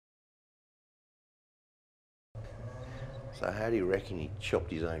So how do you reckon he chopped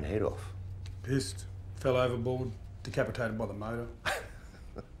his own head off? Pissed, fell overboard, decapitated by the motor.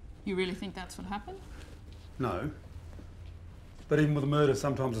 You really think that's what happened? No. But even with a murder,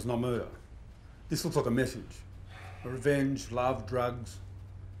 sometimes it's not murder. This looks like a message. A revenge, love, drugs.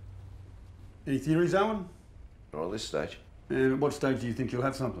 Any theories, Owen? Not at this stage. And at what stage do you think you'll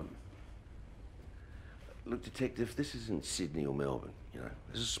have something? Look, Detective, this isn't Sydney or Melbourne, you know.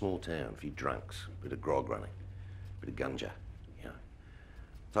 This is a small town, a few drunks, a bit of grog running, a bit of gunja, you know.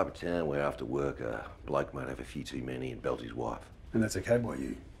 Type of town where after work a bloke might have a few too many and belt his wife. And that's okay by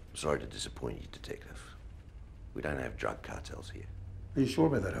you? I'm sorry to disappoint you, Detective. We don't have drug cartels here. Are you sure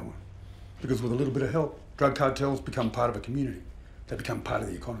about that, Owen? Because with a little bit of help, drug cartels become part of a community. They become part of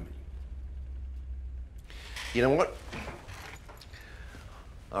the economy. You know what?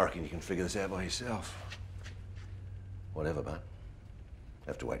 I reckon you can figure this out by yourself. Whatever, bud.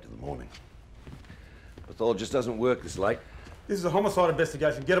 Have to wait till the morning. Pathology just doesn't work this late. This is a homicide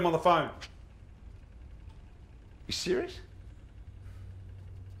investigation. Get him on the phone. You serious?